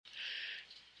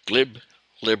glib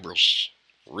liberals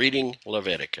reading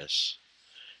Leviticus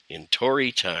in Tory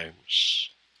Times,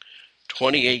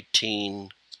 2018,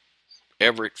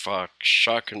 Everett Fox,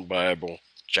 Shocking Bible,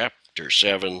 Chapter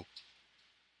 7.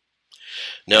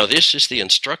 Now this is the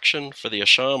instruction for the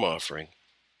Asham offering.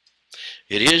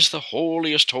 It is the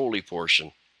holiest holy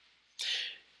portion.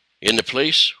 In the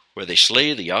place where they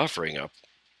slay the offering up,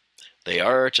 they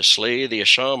are to slay the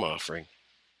Asham offering,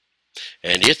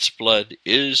 and its blood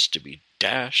is to be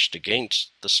dashed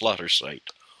against the slaughter site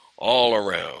all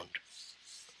around.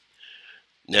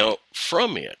 Now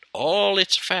from it all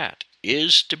its fat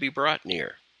is to be brought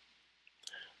near,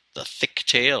 the thick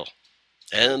tail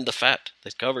and the fat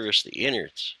that covers the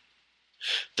innards,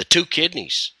 the 2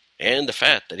 kidneys and the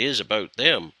fat that is about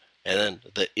them and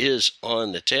that is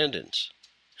on the tendons,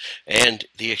 and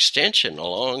the extension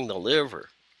along the liver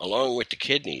along with the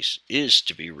kidneys is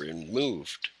to be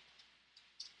removed.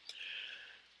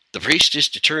 The priest is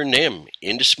to turn them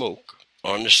into smoke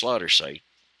on the slaughter site,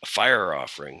 a fire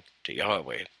offering to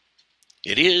Yahweh.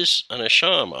 It is an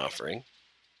Asham offering.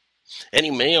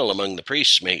 Any male among the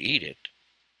priests may eat it.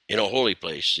 In a holy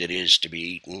place it is to be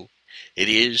eaten. It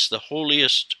is the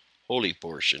holiest holy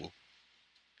portion.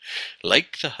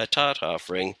 Like the Hatat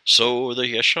offering, so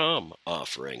the Asham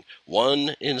offering,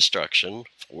 one instruction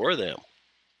for them.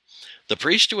 The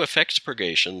priest who effects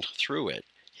purgation through it,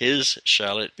 his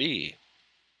shall it be.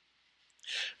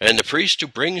 And the priest who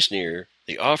brings near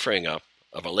the offering up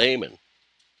of a layman,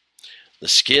 the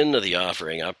skin of the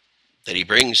offering up that he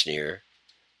brings near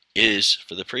is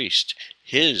for the priest,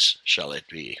 his shall it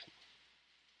be.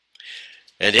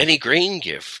 And any grain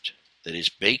gift that is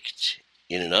baked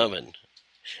in an oven,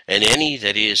 and any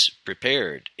that is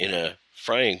prepared in a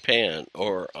frying pan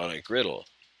or on a griddle,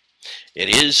 it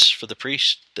is for the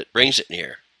priest that brings it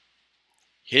near,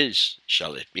 his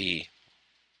shall it be.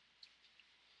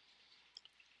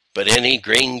 But any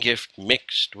grain gift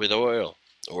mixed with oil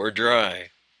or dry,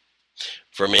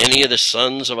 from any of the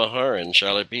sons of Aharon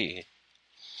shall it be,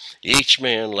 each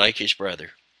man like his brother.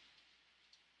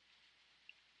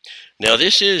 Now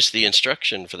this is the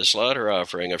instruction for the slaughter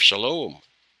offering of Shalom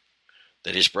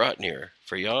that is brought near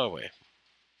for Yahweh.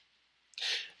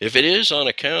 If it is on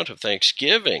account of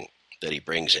thanksgiving that he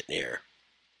brings it near,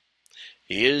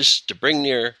 he is to bring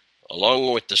near,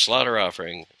 along with the slaughter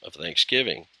offering of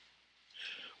thanksgiving,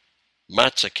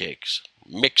 matzah cakes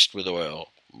mixed with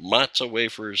oil, matzah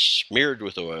wafers smeared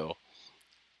with oil,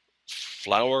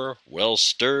 flour well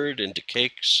stirred into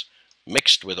cakes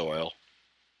mixed with oil,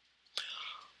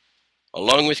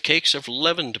 along with cakes of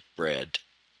leavened bread.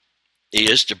 He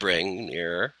is to bring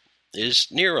near his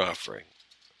near offering,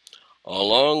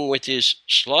 along with his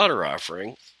slaughter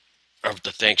offering of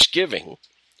the thanksgiving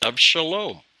of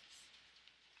Shalom.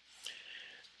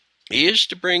 He is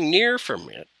to bring near from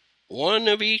it one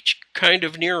of each kind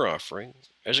of near offering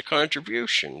as a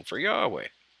contribution for Yahweh.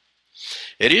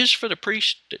 It is for the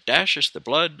priest that dashes the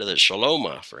blood of the Shalom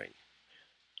offering,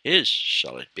 his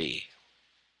shall it be.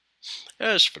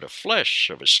 As for the flesh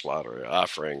of his slaughter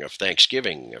offering of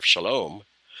thanksgiving of Shalom,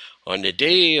 on the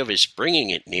day of his bringing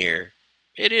it near,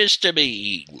 it is to be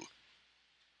eaten.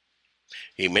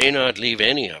 He may not leave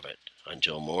any of it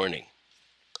until morning.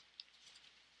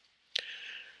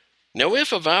 Now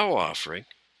if a vow offering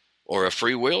or a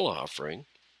free will offering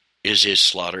is his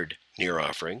slaughtered near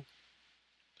offering,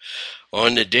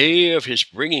 on the day of his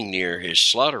bringing near his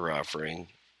slaughter offering,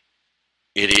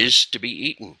 it is to be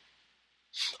eaten.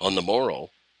 On the morrow,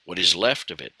 what is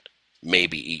left of it may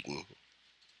be eaten.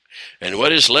 And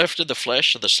what is left of the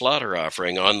flesh of the slaughter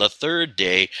offering, on the 3rd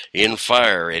day in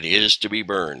fire it is to be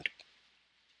burned.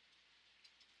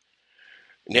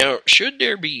 Now, should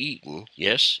there be eaten,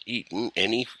 yes, eaten,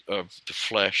 any of the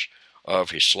flesh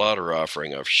of his slaughter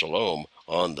offering of Shalom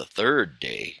on the 3rd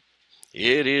day,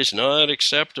 it is not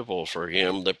acceptable for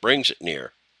him that brings it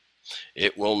near.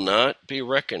 It will not be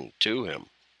reckoned to him.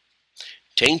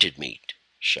 Tainted meat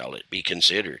shall it be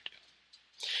considered.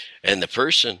 And the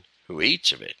person who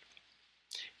eats of it,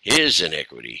 his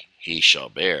iniquity he shall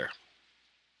bear.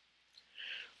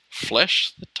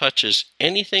 Flesh that touches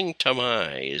anything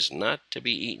tamai is not to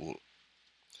be eaten.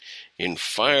 In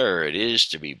fire it is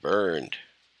to be burned.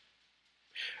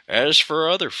 As for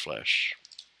other flesh,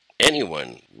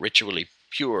 anyone ritually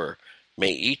pure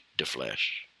may eat the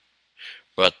flesh,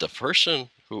 but the person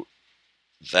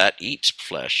that eats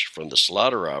flesh from the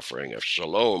slaughter offering of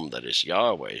Shalom that is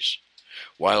Yahweh's,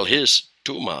 while his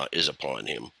tumah is upon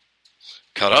him,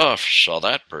 cut off shall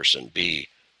that person be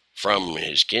from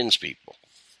his kinspeople.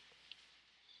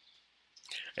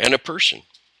 And a person,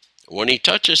 when he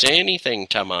touches anything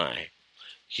tamai,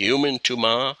 human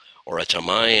tumah, or a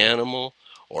tamai animal,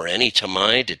 or any to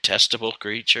my detestable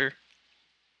creature,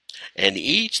 and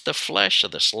eats the flesh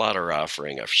of the slaughter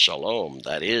offering of shalom,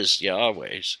 that is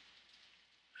Yahweh's,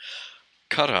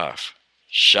 cut off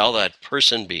shall that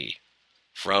person be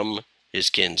from his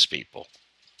kinspeople.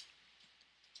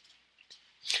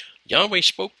 Yahweh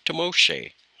spoke to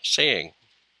Moshe, saying,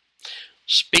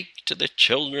 Speak to the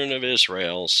children of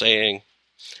Israel, saying,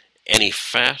 Any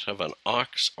fat of an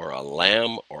ox or a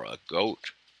lamb or a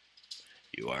goat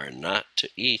you are not to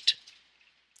eat.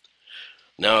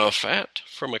 Now fat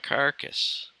from a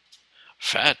carcass,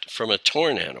 fat from a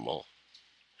torn animal,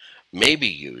 may be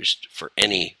used for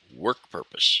any work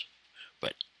purpose,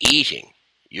 but eating,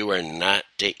 you are not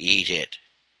to eat it.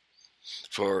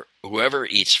 For whoever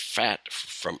eats fat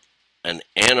from an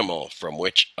animal from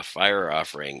which a fire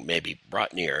offering may be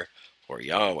brought near for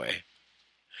Yahweh,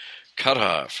 cut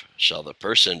off shall the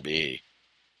person be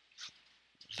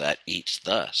that eats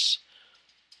thus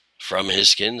from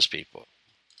his kinspeople.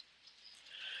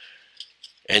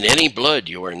 And any blood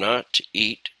you are not to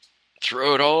eat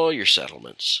throughout all your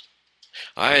settlements,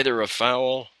 either of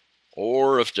fowl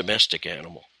or of domestic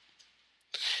animal.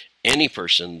 Any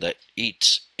person that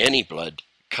eats any blood,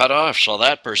 cut off shall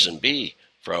that person be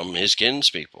from his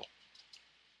kinspeople.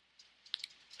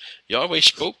 Yahweh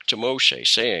spoke to Moshe,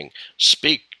 saying,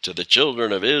 Speak to the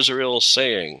children of Israel,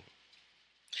 saying,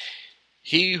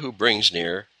 He who brings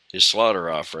near his slaughter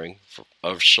offering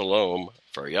of shalom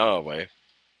for Yahweh,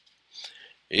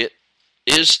 it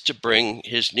is to bring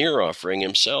his near offering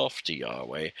himself to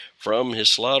Yahweh from his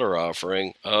slaughter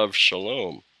offering of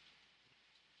shalom.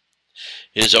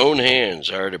 His own hands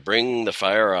are to bring the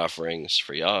fire offerings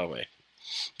for Yahweh.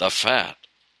 The fat,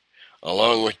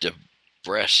 along with the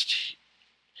breast,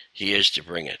 he is to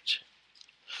bring it.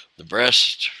 The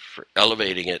breast for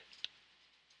elevating it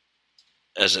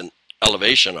as an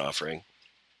elevation offering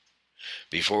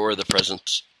before the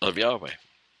presence of Yahweh.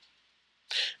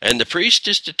 And the priest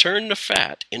is to turn the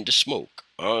fat into smoke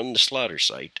on the slaughter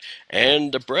site,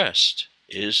 and the breast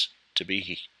is to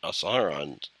be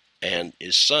Aaron and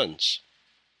his sons.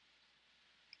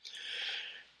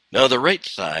 Now the right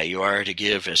thigh you are to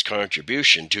give as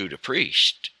contribution to the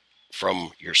priest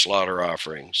from your slaughter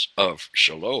offerings of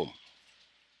shalom.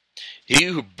 He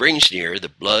who brings near the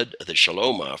blood of the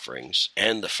shalom offerings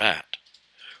and the fat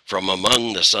from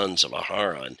among the sons of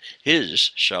Aharon,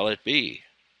 his shall it be,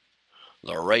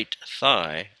 the right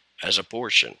thigh as a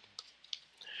portion.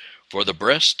 For the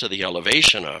breast to the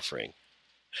elevation offering,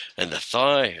 and the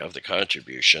thigh of the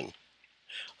contribution,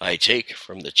 I take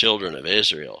from the children of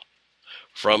Israel,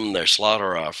 from their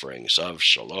slaughter offerings of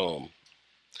shalom,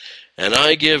 and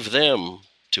I give them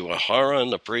to Aharon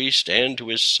the priest and to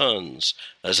his sons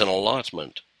as an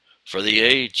allotment for the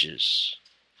ages,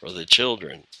 for the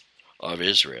children of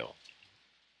Israel.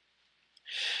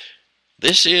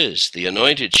 This is the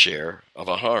anointed share of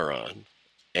Aharon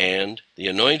and the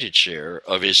anointed share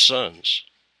of his sons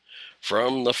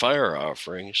from the fire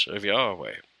offerings of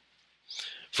Yahweh,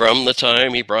 from the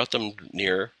time he brought them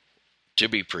near to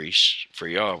be priests for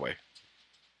Yahweh,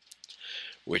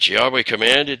 which Yahweh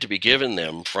commanded to be given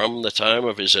them from the time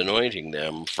of his anointing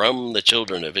them from the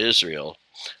children of Israel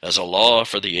as a law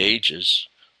for the ages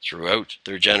throughout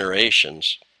their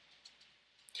generations.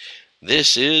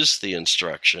 This is the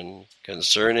instruction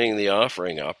concerning the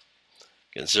offering up,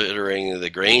 considering the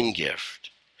grain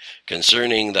gift,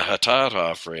 concerning the Hatat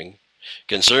offering,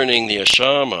 concerning the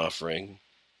Asham offering,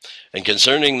 and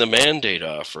concerning the mandate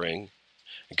offering,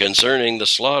 and concerning the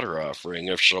slaughter offering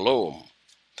of shalom,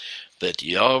 that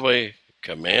Yahweh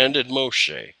commanded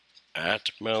Moshe at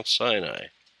Mount Sinai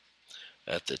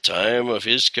at the time of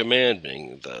his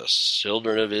commanding the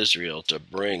children of Israel to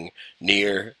bring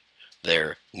near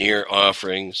their near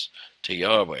offerings to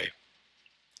Yahweh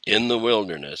in the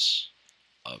wilderness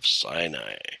of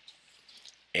Sinai.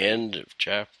 End of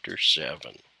chapter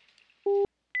 7.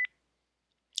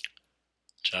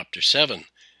 Chapter 7.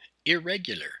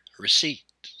 Irregular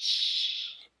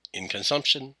receipts in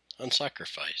consumption and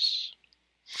sacrifice.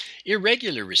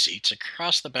 Irregular receipts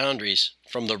across the boundaries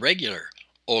from the regular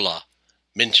Olah,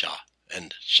 Mincha,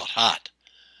 and Shahat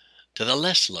to the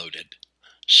less loaded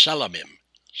Shalamim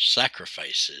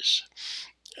sacrifices.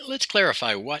 Let's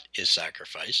clarify what is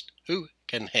sacrificed, who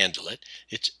can handle it,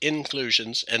 its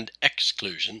inclusions and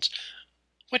exclusions,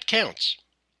 what counts.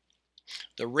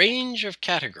 The range of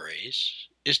categories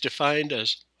is defined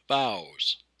as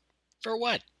vows. For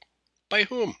what? By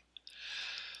whom?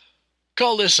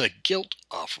 Call this a guilt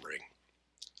offering,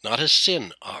 not a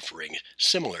sin offering,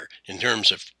 similar in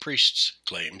terms of priests'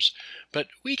 claims, but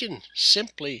we can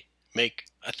simply make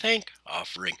a thank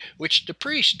offering, which the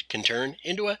priest can turn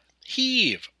into a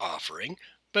heave offering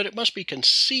but it must be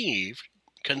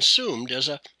consumed as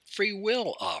a free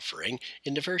will offering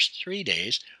in the first 3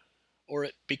 days, or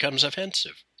it becomes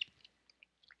offensive.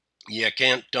 You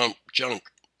can't dump junk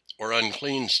or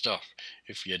unclean stuff.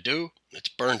 If you do, it's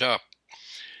burnt up.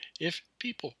 If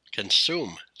people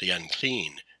consume the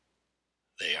unclean,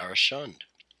 they are shunned.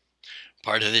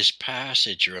 Part of this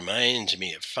passage reminds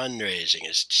me of fundraising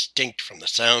as distinct from the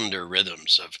sounder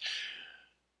rhythms of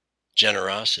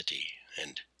generosity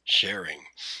and sharing.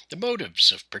 The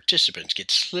motives of participants get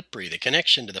slippery. The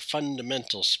connection to the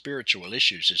fundamental spiritual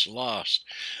issues is lost.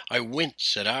 I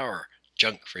wince at our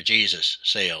Junk for Jesus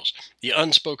sales, the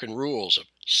unspoken rules of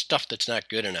stuff that's not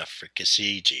good enough for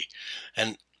Kisiji,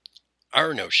 and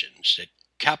our notions that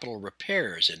capital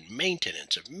repairs and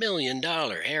maintenance of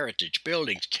million-dollar heritage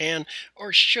buildings can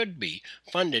or should be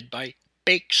funded by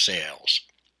bake sales.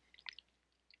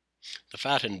 The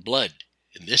fat and blood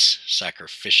in this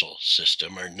sacrificial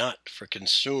system are not for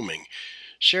consuming.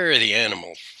 Sure, the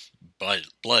animal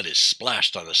blood is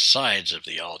splashed on the sides of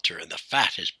the altar and the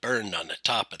fat is burned on the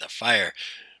top of the fire,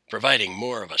 providing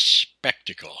more of a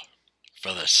spectacle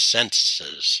for the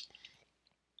senses.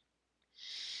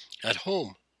 At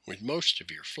home, with most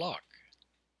of your flock,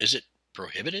 is it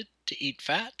prohibited to eat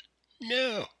fat?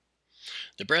 No.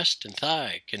 The breast and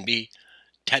thigh can be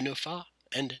tanufa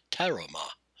and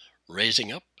taroma,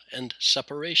 raising up and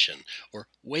separation, or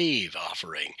wave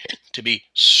offering, to be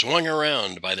swung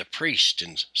around by the priest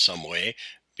in some way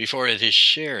before it is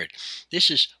shared. This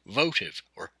is votive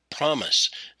or promise.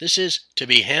 This is to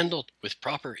be handled with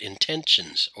proper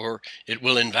intentions, or it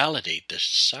will invalidate the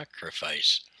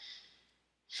sacrifice.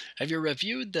 Have you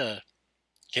reviewed the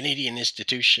Canadian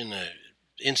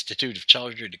Institute of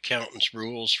Chartered Accountants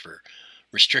rules for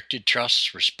restricted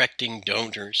trusts respecting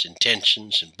donors'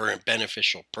 intentions and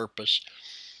beneficial purpose?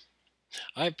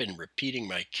 I've been repeating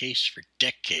my case for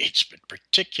decades, but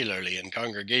particularly in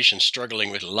congregations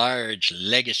struggling with large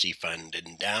legacy fund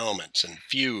endowments and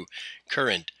few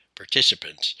current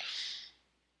participants,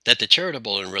 that the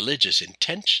charitable and religious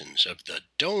intentions of the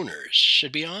donors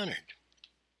should be honored.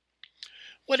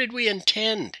 What did we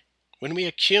intend when we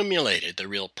accumulated the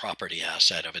real property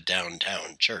asset of a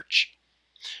downtown church?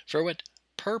 For what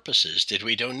purposes did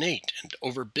we donate and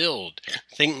overbuild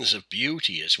things of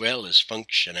beauty as well as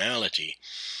functionality?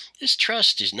 This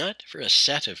trust is not for a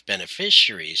set of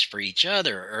beneficiaries, for each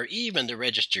other, or even the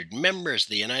registered members of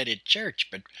the United Church,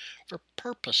 but for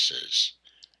purposes,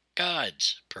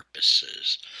 God's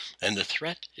purposes. And the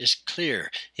threat is clear,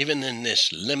 even in this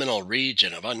liminal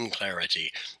region of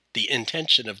unclarity. The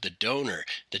intention of the donor,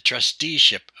 the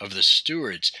trusteeship of the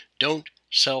stewards. Don't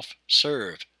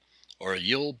self-serve, or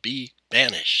you'll be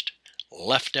banished,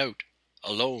 left out,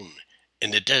 alone,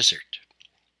 in the desert.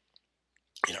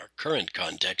 In our current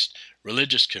context,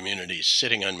 religious communities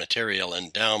sitting on material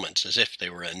endowments as if they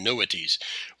were annuities,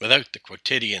 without the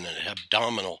quotidian and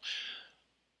abdominal,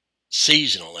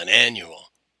 seasonal and annual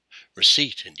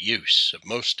receipt and use of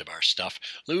most of our stuff,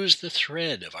 lose the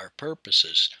thread of our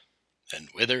purposes and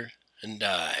wither and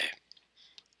die.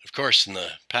 Of course, in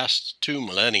the past 2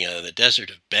 millennia, the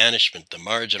desert of banishment, the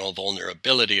marginal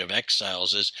vulnerability of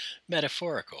exiles is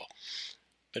metaphorical.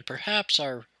 But perhaps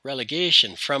our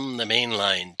relegation from the main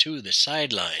line to the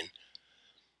sideline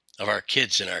of our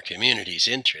kids' and our community's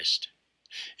interest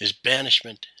is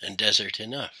banishment and desert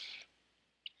enough.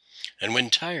 And when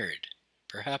tired,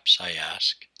 perhaps I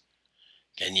ask,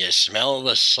 can you smell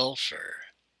the sulfur?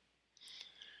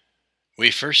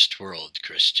 We first world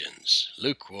Christians,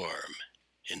 lukewarm,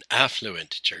 in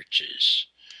affluent churches,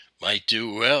 might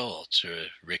do well to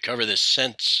recover the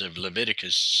sense of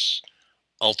Leviticus'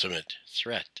 ultimate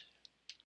threat.